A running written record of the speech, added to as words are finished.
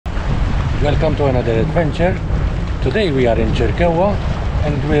Welcome to another adventure. Today we are in Cirkewwa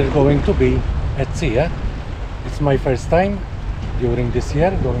and we're going to be at sea. It's my first time during this year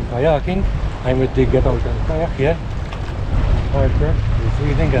going kayaking. I'm with the Get Out and Kayak here. Arthur is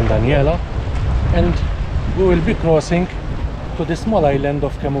reading and Daniela. And we will be crossing to the small island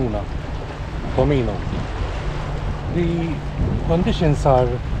of Comino. The conditions are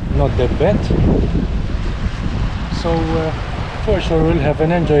not that bad. So for sure we'll have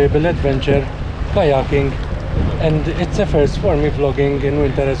an enjoyable adventure kayaking, and it's a first for me vlogging in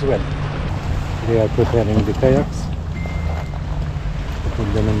winter as well. They are preparing the kayaks to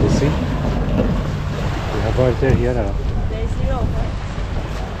put them in the sea. We have Arthur here.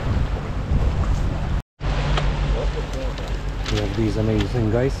 We have these amazing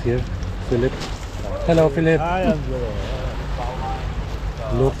guys here. Philip. Hello Philip. Hi Angelo.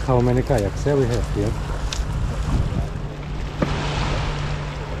 Look how many kayaks we have here.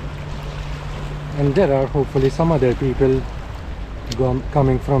 And there are hopefully some other people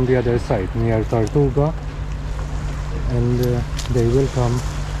coming from the other side near Tortuga, and they will come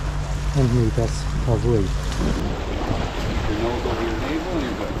and meet us halfway.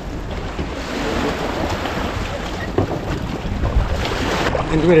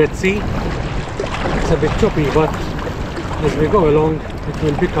 And we're at sea. It's a bit choppy, but as we go along it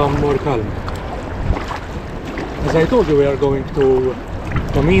will become more calm. As I told you, we are going to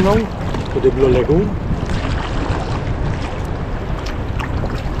Comino, to the Blue Lagoon.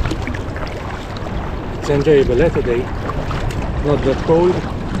 It's enjoyable today, not that cold.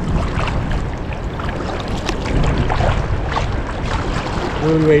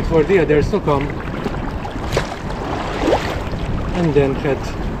 We'll wait for the others to come and then head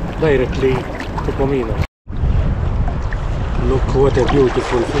directly to Comino. Look what a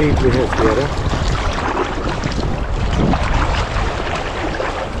beautiful fleet we have here.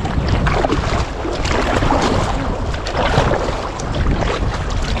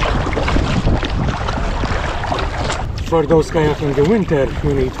 For those kayaking in winter,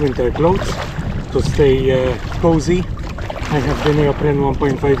 you need winter clothes to stay cozy. I have the neoprene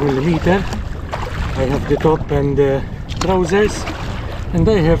 1.5mm. I have the top and trousers, and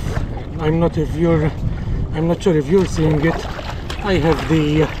I have, I'm not sure if you're seeing it, I have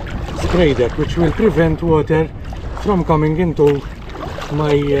the spray deck, which will prevent water from coming into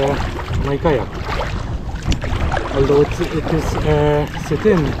my kayak. Although it is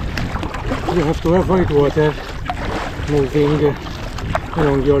sit-in, you have to avoid water moving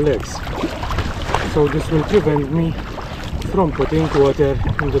along your legs. So this will prevent me from putting water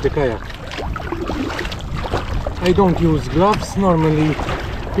into the kayak. I don't use gloves. Normally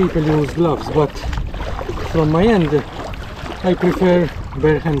people use gloves, but from my end I prefer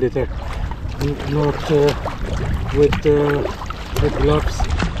bare-handed, not with gloves,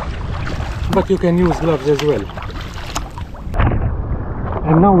 but you can use gloves as well.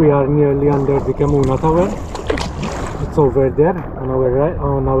 And now we are nearly under the Caruana tower. It's over there on our right,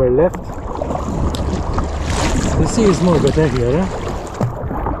 on our left. The sea is more better here.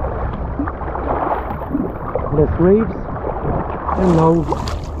 Less waves, and now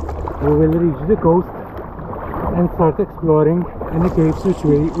we will reach the coast and start exploring any caves which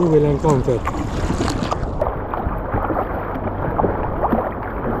we will encounter.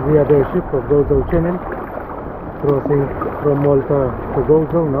 The other ship of Gozo Channel crossing from Malta to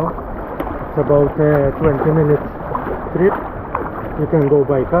Gozo now. It's about a 20-minute trip. You can go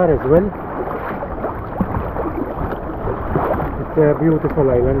by car as well. It's a beautiful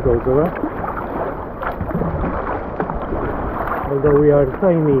island, Gozo. Although we are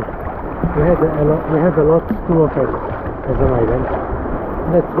tiny, we had a lot to offer as an island.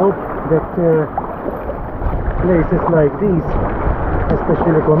 Let's hope that places like these,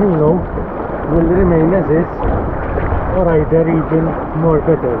 especially Comino, will remain as is, or either even more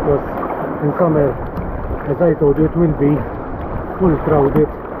better, because in summer, as I told you, it will be full crowded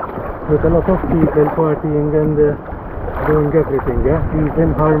with a lot of people partying and doing everything,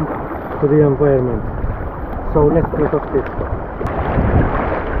 even harm to the environment. So let's protect it.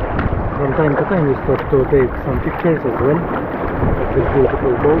 From time to time we stop to take some pictures as well of this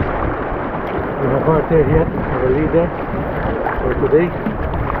beautiful coast. We have Arthur here, our leader for today.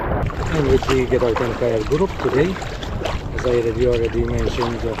 I'm with the Get Out and Kayak group today, as I already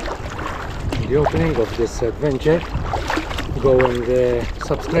mentioned in the opening of this adventure. Go and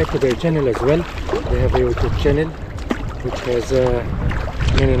subscribe to their channel as well. They have a YouTube channel which has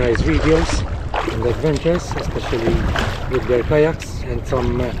many nice videos and adventures, especially with their kayaks, and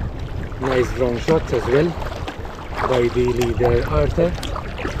some nice drone shots as well by the leader Arthur.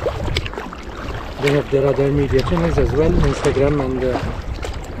 They have their other media channels as well, Instagram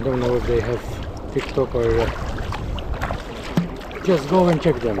I don't know if they have TikTok or just go and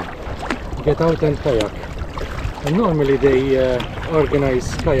check them. Get out and kayak. And normally they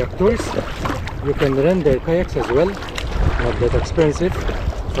organize kayak tours. You can rent their kayaks as well. Not that expensive.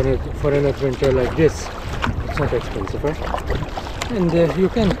 For an adventure like this, it's not expensive, eh? And you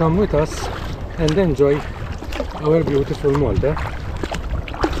can come with us and enjoy our beautiful Malta.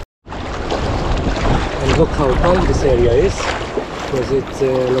 And look how calm this area is, because it's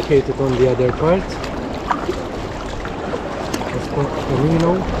located on the other part of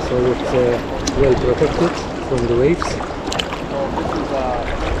Comino, so it's well protected from the waves. So this is a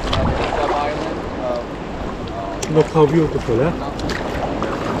sub-island. Look how beautiful, eh?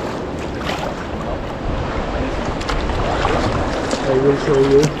 I will show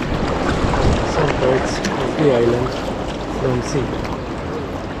you some parts of the island from sea.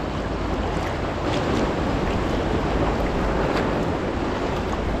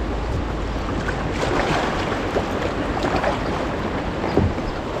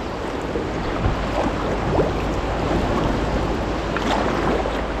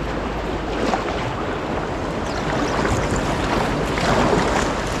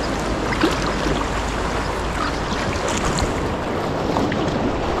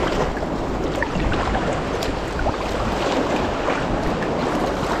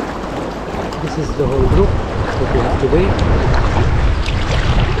 This is the whole group that we have today.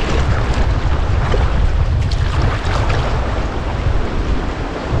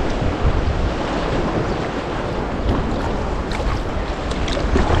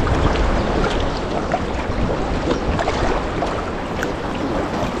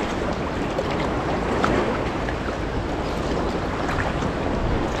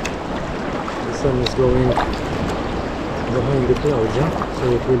 The sun is going behind the clouds, huh? So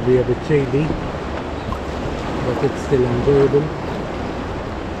it will be a bit shady, but it's still enjoyable.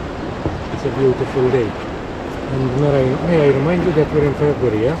 It's a beautiful day. And may I remind you that we're in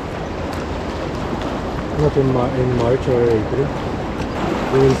February, yeah? Not in March or April.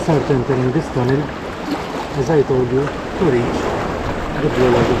 We will start entering this tunnel, as I told you, to reach the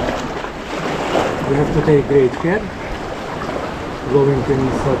Blue Lagoon. We have to take great care going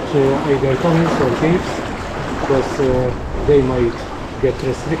in such either tunnels or caves, because they might get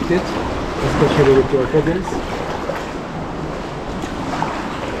restricted, especially with your pedals.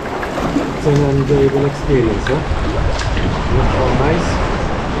 It's an enjoyable experience, huh? Look how nice.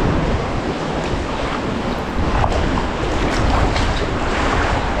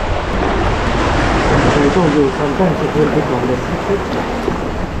 As I told you, sometimes it will become restricted.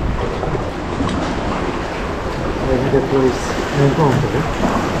 Maybe that was uncomfortable.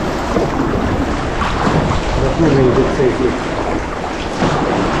 But we made it safely.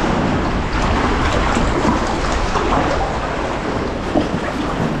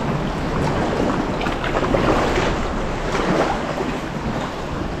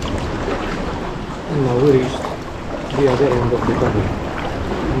 And now we reached the other end of the tunnel.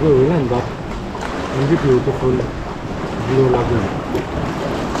 And we will end up in the beautiful Blue Lagoon.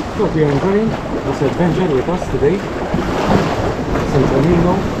 So if you are enjoying this adventure with us today, it's in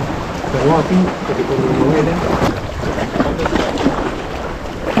Comino, Kayaking to the Comino Island.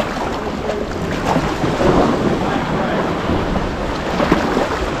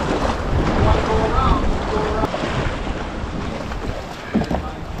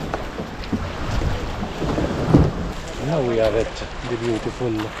 Now we are at the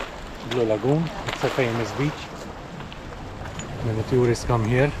beautiful Blue Lagoon. It's a famous beach. Many tourists come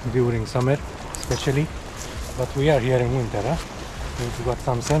here during summer, especially. But we are here in winter, huh? We've got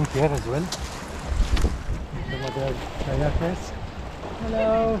some sun here as well. Some other kayakers.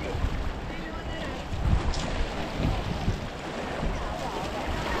 Hello!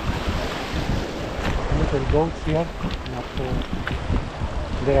 Little boats here.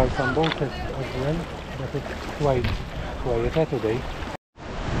 There are some boats as well, but it's quite quieter today.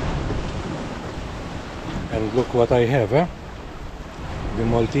 And look what I have, eh? The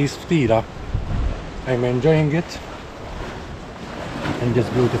Maltese ftira. I'm enjoying it in this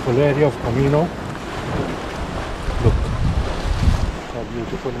beautiful area of Comino. Look how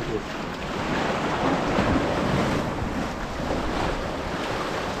beautiful it is.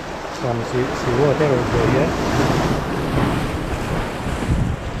 Some sea water over here.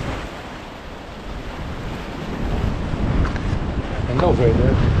 And over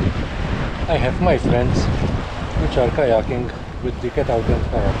there I have my friends which are kayaking with the Get Out and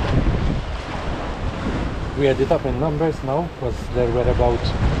Kayak. We added up in numbers now because there were about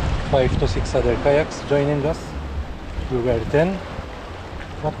 5 to 6 other kayaks joining us. We were 10,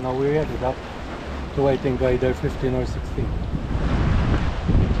 but now we added up to I think either 15 or 16.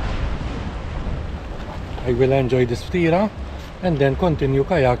 I will enjoy this ftira and then continue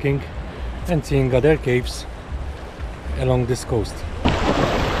kayaking and seeing other caves along this coast.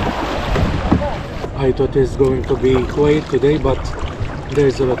 I thought it's going to be quiet today, but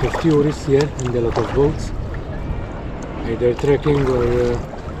there's a lot of tourists here and a lot of boats, either trekking or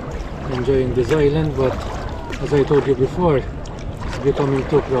enjoying this island, but as I told you before, it's becoming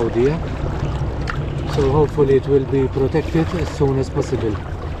too crowded here. So hopefully it will be protected as soon as possible,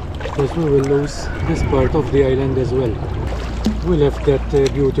 because we will lose this part of the island as well. We left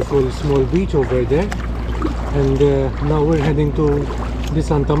that beautiful small beach over there, and now we're heading to the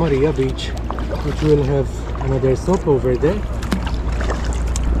Santa Maria beach, which will have another stop over there,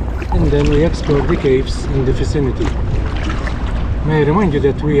 and then we explore the caves in the vicinity. May I remind you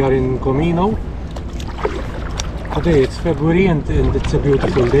that we are in Comino. Today it's February and it's a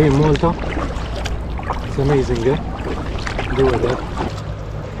beautiful day in Malta. It's amazing, eh? The weather.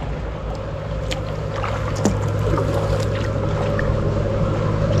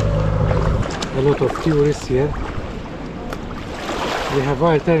 A lot of tourists here. We have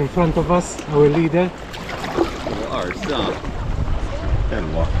Arthur in front of us, our leader.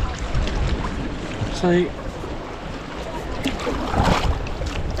 Sorry.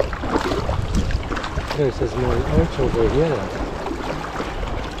 There's a small arch over here.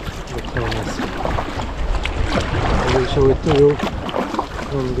 Looks so nice. I will show it to you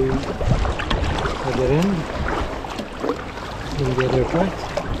from the other end, in the other part.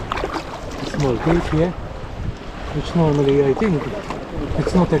 A small cave here, which normally I think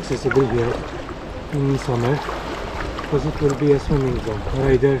it's not accessible here in summer, because it will be a swimming zone,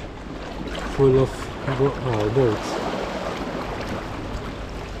 either full of boats.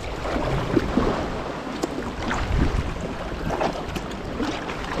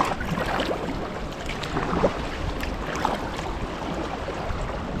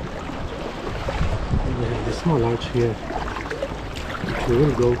 We have the small arch here, which we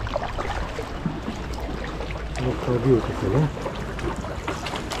will go. Look how beautiful, huh?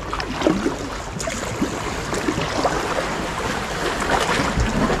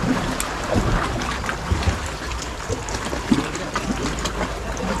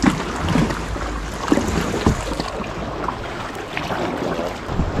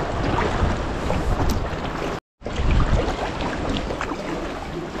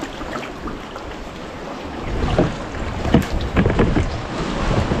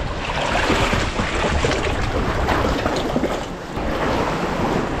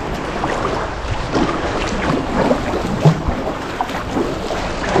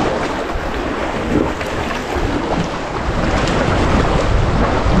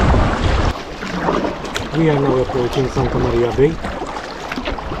 We are now approaching Santa Maria Bay.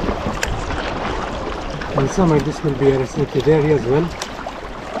 In summer this will be a restricted area as well,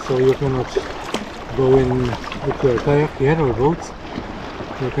 so you cannot go in with your kayak here or boats.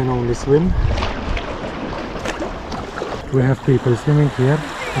 You can only swim. We have people swimming here.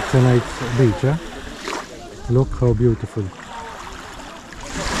 It's a nice beach, huh? Look how beautiful.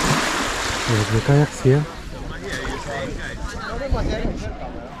 There's the kayaks here.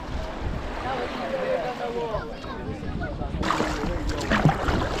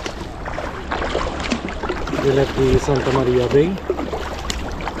 We left the Santa Maria Bay,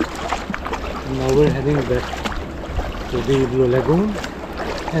 and now we're heading back to the Blue Lagoon,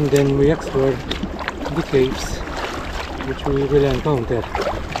 and then we explore the caves which we will encounter.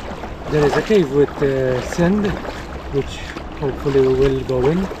 There is a cave with sand, which hopefully we will go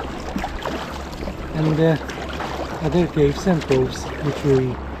in, and other caves and coves which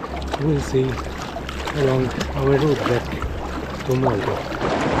we will see along our route back to Malta.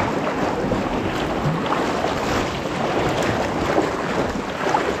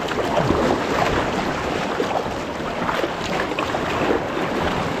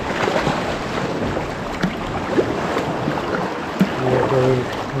 Going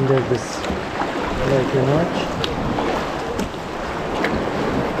under this like an arch.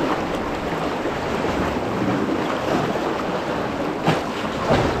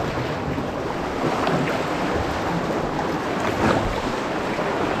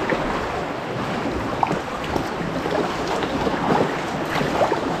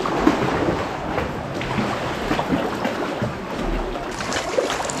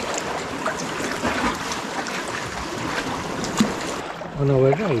 On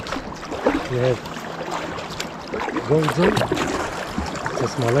our right, we have Golden. It's a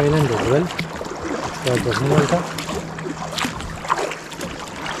small island as well. It's part of Malta.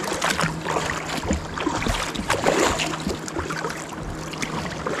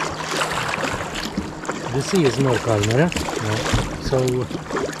 The sea is more calmer, so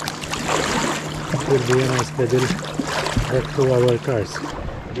It will be a nice pedal back to our cars.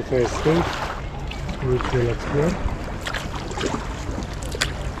 The first stage, which we'll explore.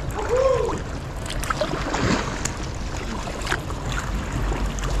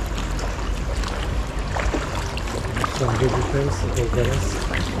 Some visitors over us.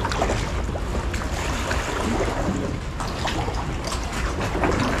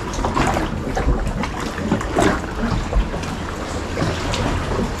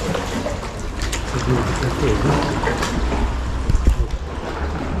 It's a beautiful place, huh?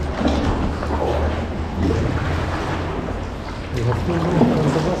 We have two in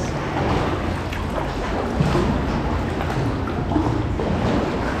front of us.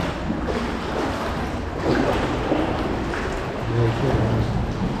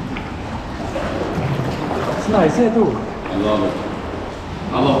 It's nice, eh, too? I love it.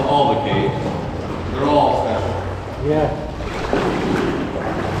 I love all the caves. They're all special. Yeah.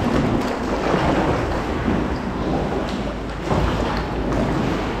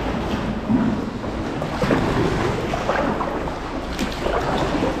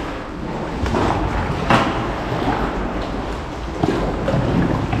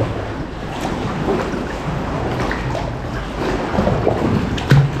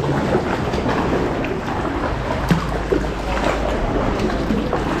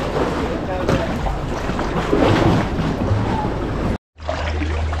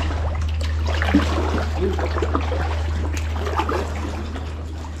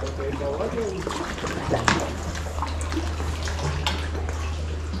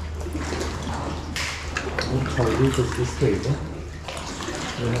 How deep is this cave, huh?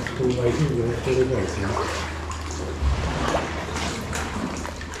 We have to, I think we have to reverse now.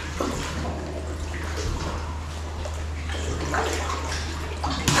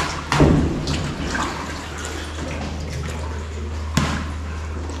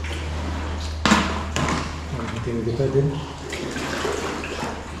 I'm hitting the pedal.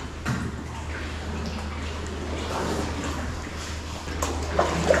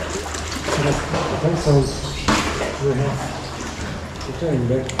 Okay, so we have to turn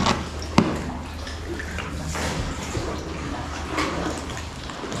back.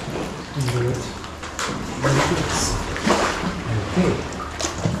 And do it like this. Okay.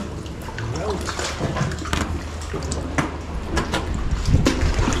 Out.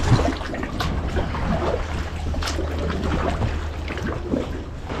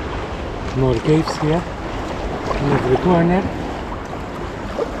 More caves here in every corner.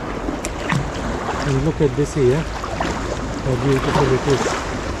 And look at this here, how beautiful it is.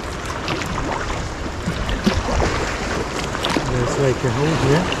 There's like a hole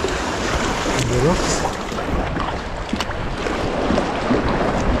here in the rocks.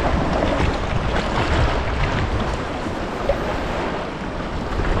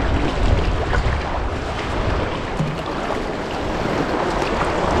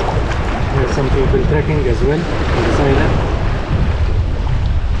 There's some people trekking as well on this island.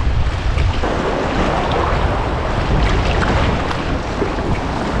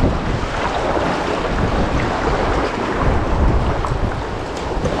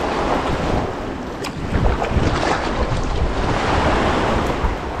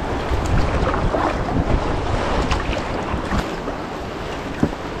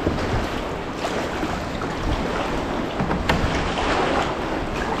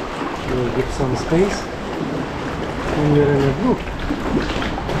 Give some space when you're in a group.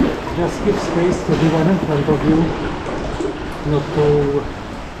 Just give space to the one in front of you, not to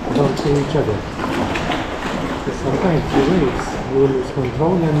bump to each other. Because sometimes the waves you will lose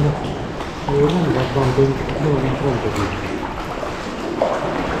control and you will end up bumping the one in front of you.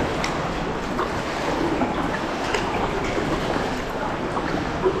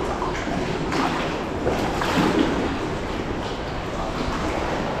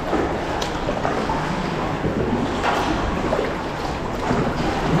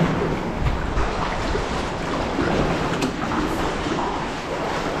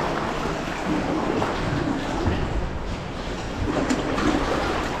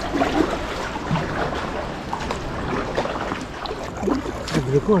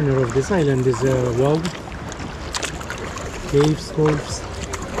 The corner of this island is wow. Caves, coves,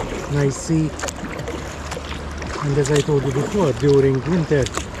 nice sea. And as I told you before, during winter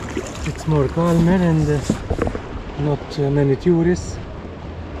it's more calmer and not many tourists,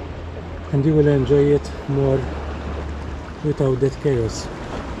 and you will enjoy it more without that chaos.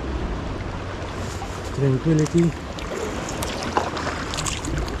 Tranquility.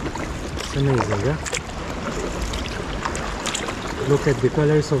 It's amazing, huh? Look at the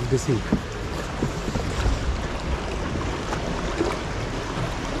colors of the sea.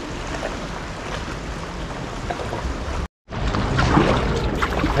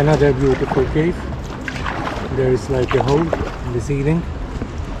 Another beautiful cave. There is like a hole in the ceiling.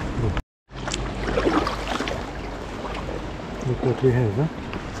 Look what we have, huh?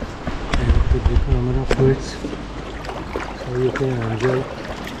 I will put the camera upwards so you can enjoy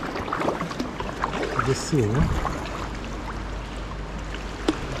the scene, huh?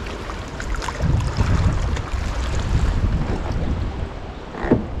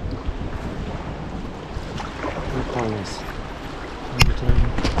 Look how nice.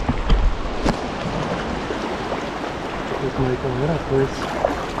 Put my camera upwards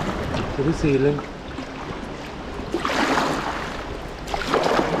to the ceiling.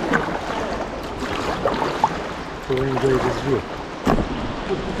 To enjoy this view.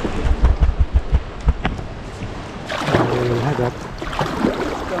 And we will head up.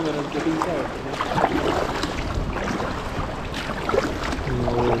 And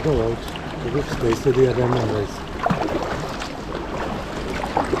now we will go out to give space to the other members.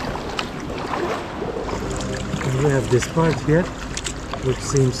 We have this part here, which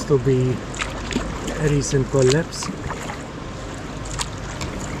seems to be a recent collapse,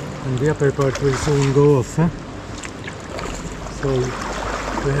 and the upper part will soon go off, huh? So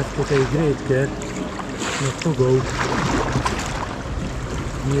we have to take great care not to go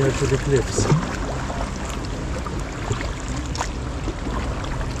near to the cliffs,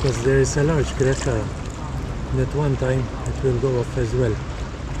 because there is a large crack that one time it will go off as well.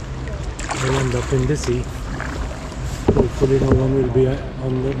 We'll end up in the sea. Hopefully no one will be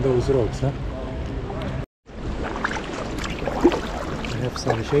on those rocks, huh? We have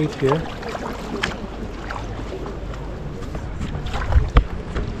some shade here.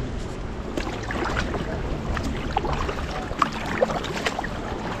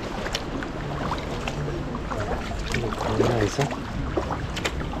 Look how nice, huh?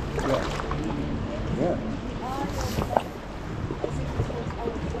 Yeah.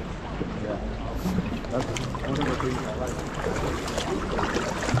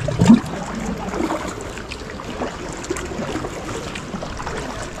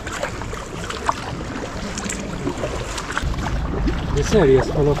 This area is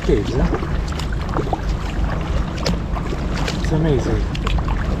full of caves, huh? It's amazing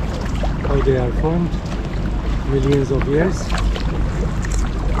how they are formed millions of years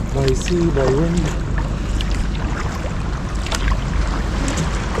by sea, by wind.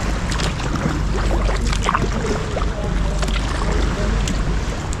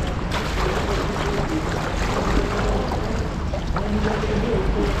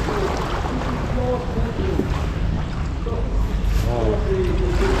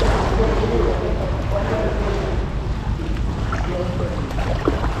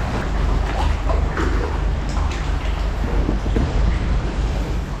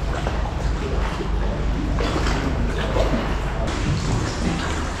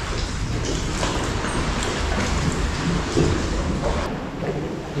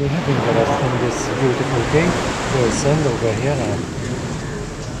 We have interest in this beautiful cave. There's sand over here now.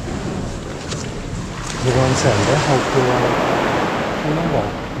 The one sand, how to you know what?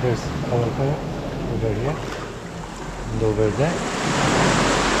 There's our kayak over here and over there.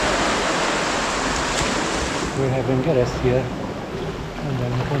 We're having a rest here and then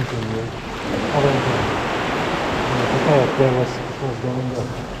we continue our tour. The kayak there was going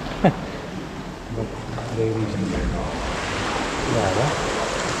off. But they reached it. Yeah,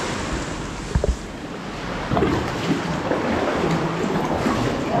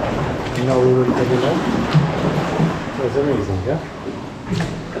 now we will take it out. So it's amazing, yeah?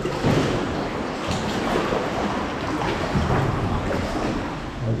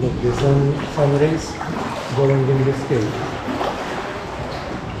 And look, the sun rays going in this cave.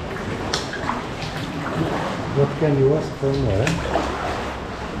 What can you ask for more, eh?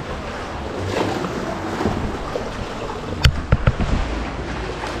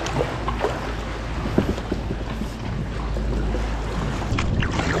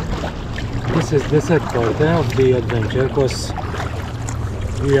 This is the sad part of the adventure, because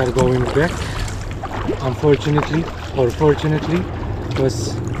we are going back, unfortunately or fortunately,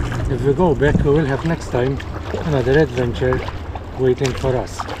 because if we go back we will have next time another adventure waiting for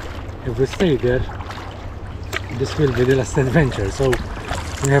us. If we stay there, this will be the last adventure, so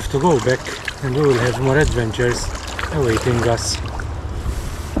we have to go back and we will have more adventures awaiting us.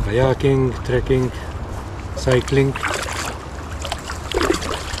 Kayaking, trekking, cycling.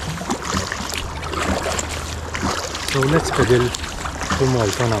 So let's pedal to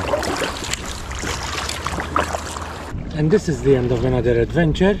Malta now. And this is the end of another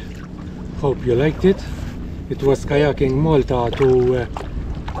adventure. Hope you liked it. It was kayaking Malta to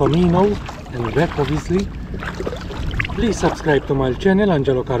Comino and back, obviously. Please subscribe to my channel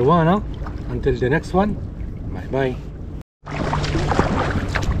Angelo Caruana. Until the next one, bye bye.